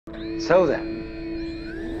So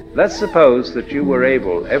then, let's suppose that you were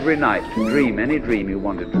able every night to dream any dream you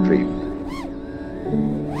wanted to dream.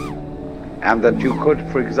 And that you could,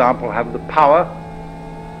 for example, have the power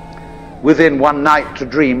within one night to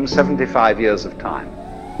dream 75 years of time,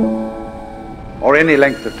 or any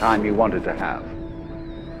length of time you wanted to have.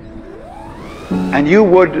 And you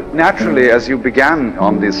would naturally, as you began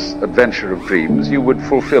on this adventure of dreams, you would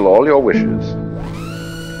fulfill all your wishes.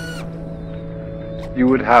 You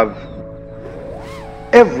would have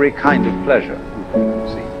every kind of pleasure you could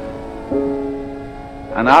conceive.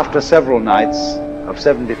 And after several nights of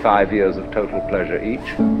 75 years of total pleasure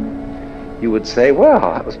each, you would say, well,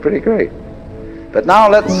 that was pretty great. But now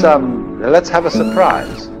let's have a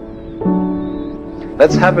surprise.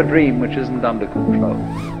 Let's have a dream which isn't under control.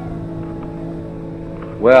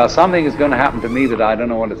 Well, something is going to happen to me that I don't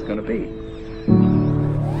know what it's going to be.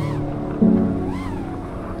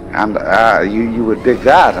 And you would dig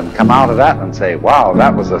that and come out of that and say, wow,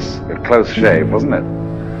 that was a close shave, wasn't it?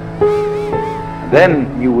 And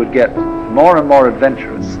then you would get more and more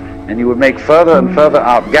adventurous, and you would make further and further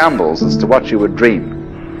out gambles as to what you would dream.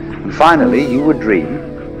 And finally, you would dream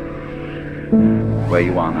where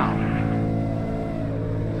you are now.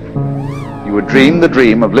 You would dream the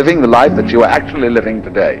dream of living the life that you are actually living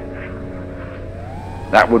today.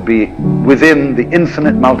 That would be within the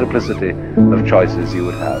infinite multiplicity of choices you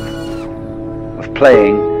would have, of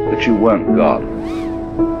playing that you weren't God.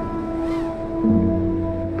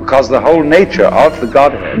 Because the whole nature of the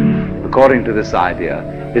Godhead, according to this idea,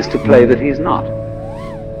 is to play that he's not.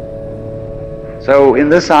 So in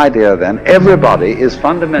this idea then, everybody is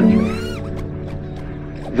fundamentally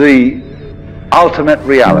the ultimate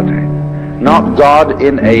reality. Not God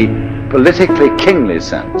in a politically kingly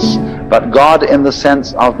sense, but God in the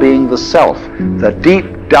sense of being the self, the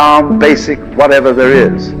deep down basic whatever there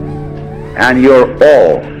is. And you're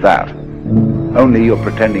all that, only you're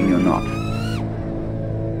pretending you're not.